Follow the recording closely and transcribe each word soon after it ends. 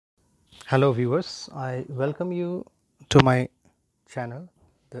Hello viewers, I welcome you to my channel,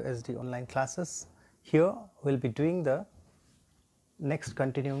 the SD online classes. Here we will be doing the next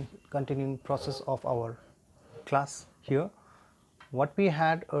continuing process of our class here. What we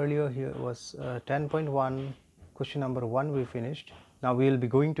had earlier here was 10.1 question number 1 we finished. Now we will be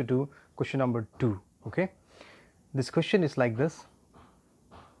going to do question number 2. Okay, this question is like this: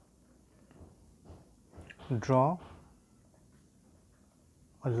 draw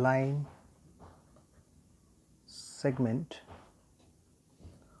a line segment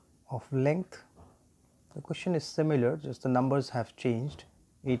of length. The question is similar, just the numbers have changed.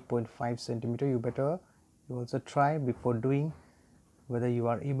 8.5 centimeter. You also try before doing whether you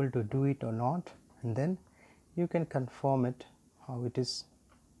are able to do it or not, and then you can confirm it how it is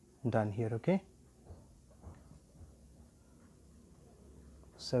done here. Okay,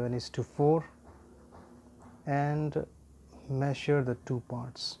 7:4 and measure the two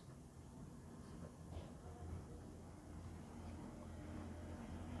parts.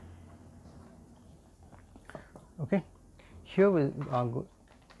 Okay, here we are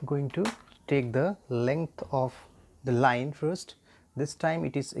going to take the length of the line first. This time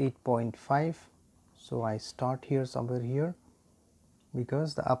it is 8.5, so I start here somewhere here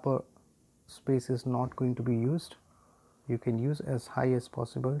because the upper space is not going to be used. You can use as high as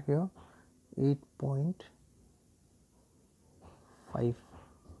possible here. 8.5.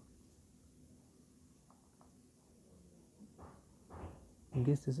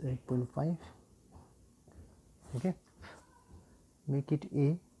 This is 8.5. Okay, make it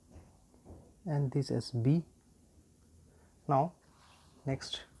A and this as B. Now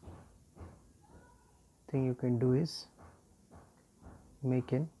next thing you can do is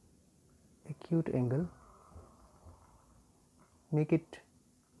make an acute angle, make it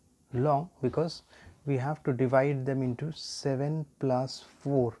long because we have to divide them into 7 plus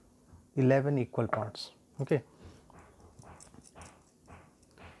 4, 11 equal parts. Okay,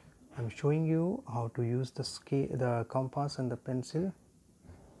 I am showing you how to use the scale, the compass and the pencil.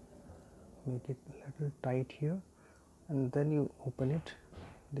 Make it a little tight here and then you open it.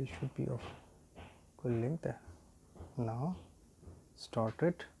 They should be of equal length. Now start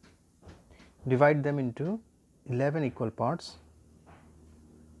it, divide them into 11 equal parts.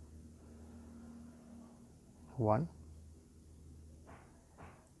 1,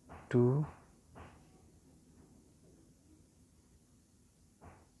 2,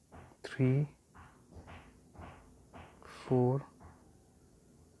 3, 4,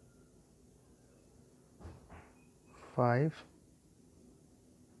 5,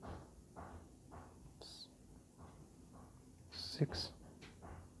 6,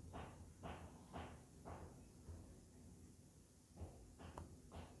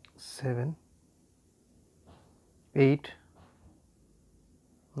 7, 8,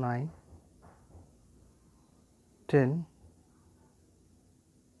 9, 10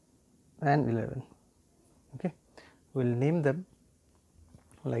 and 11. Okay, we will name them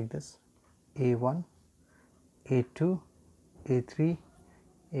like this: A1, A2, A3,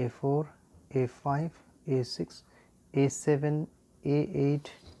 A4, A5, A6, A7, A8,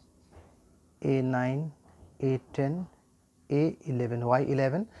 A9, A10, A11. Why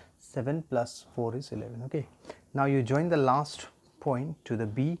 11? 7 plus 4 is 11. Okay, now you join the last point to the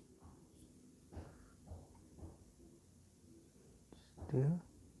B. Still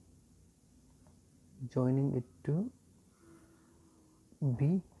joining it to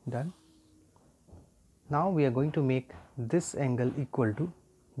B. Done. Now we are going to make this angle equal to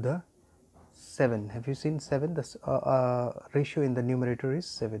the 7. Have you seen 7? The ratio in the numerator is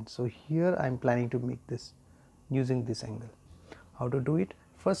 7. So here I am planning to make this using this angle. How to do it?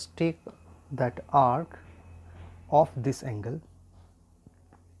 First take that arc of this angle,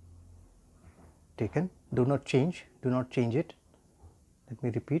 taken, do not change it. Let me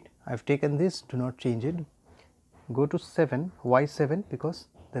repeat, I have taken this, do not change it. Go to 7. Why 7? Because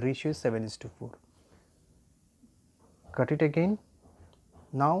the ratio is 7:4. Cut it again.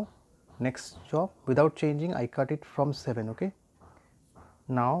 Now next job, without changing, I cut it from 7. Okay,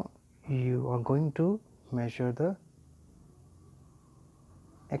 now you are going to measure the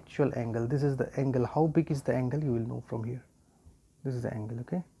actual angle. This is the angle. How big is the angle? You will know from here. This is the angle.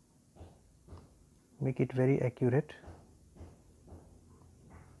 Okay, make it very accurate.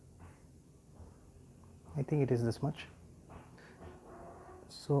 I think it is this much.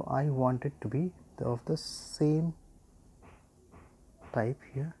 So I want it to be of the same type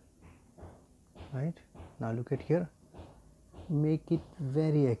here. Right, now look at here, make it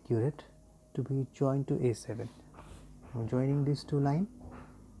very accurate to be joined to A7. Now joining these two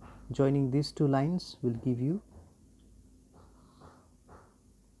lines will give you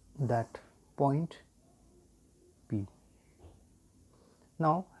that point P.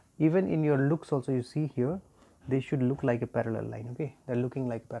 Now even in your looks also, you see here they should look like a parallel line. Okay, they're looking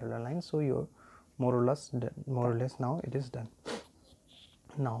like parallel line, so you're more or less now it is done.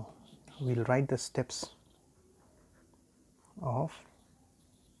 Now we'll write the steps of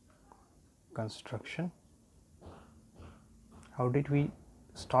construction. How did we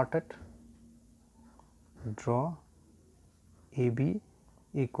start it? Draw AB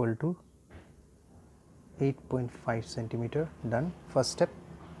equal to 8.5 centimeter. Done, first step.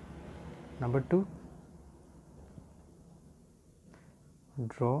 Number 2,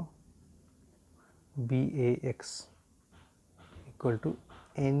 draw BAX equal to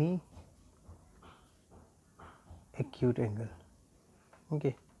any acute angle.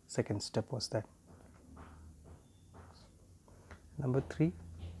 Okay, second step was that. Number 3,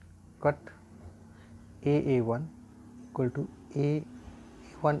 cut AA1 equal to A1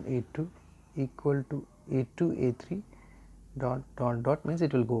 A2 equal to A2 A3 dot dot dot, means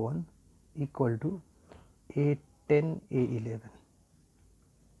it will go on, equal to A10 A11.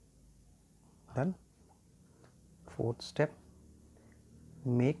 Done. Fourth step,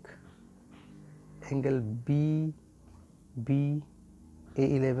 make angle BB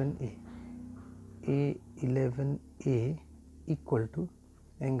A11A A11A equal to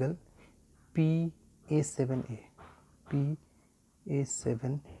angle PA7A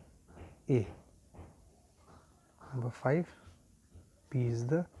PA7A. Number 5, P is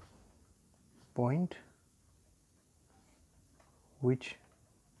the point which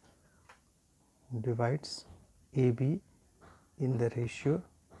divides AB in the ratio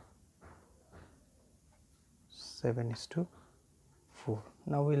 7:4.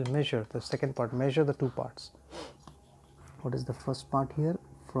 Now we will measure the second part, measure the two parts. What is the first part here?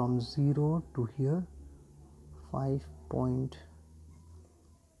 From 0 to here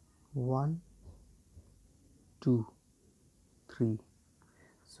 5.123.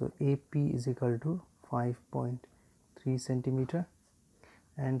 So AP is equal to 5.3 centimeter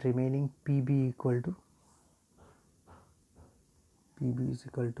and remaining PB equal to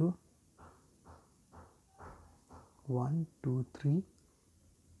 1, 2, 3,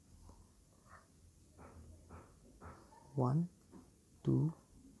 1, 2,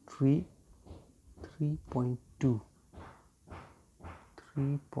 3, 3.2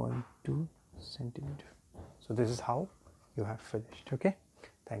 centimeter. So this is how you have finished. Okay,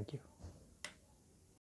 thank you.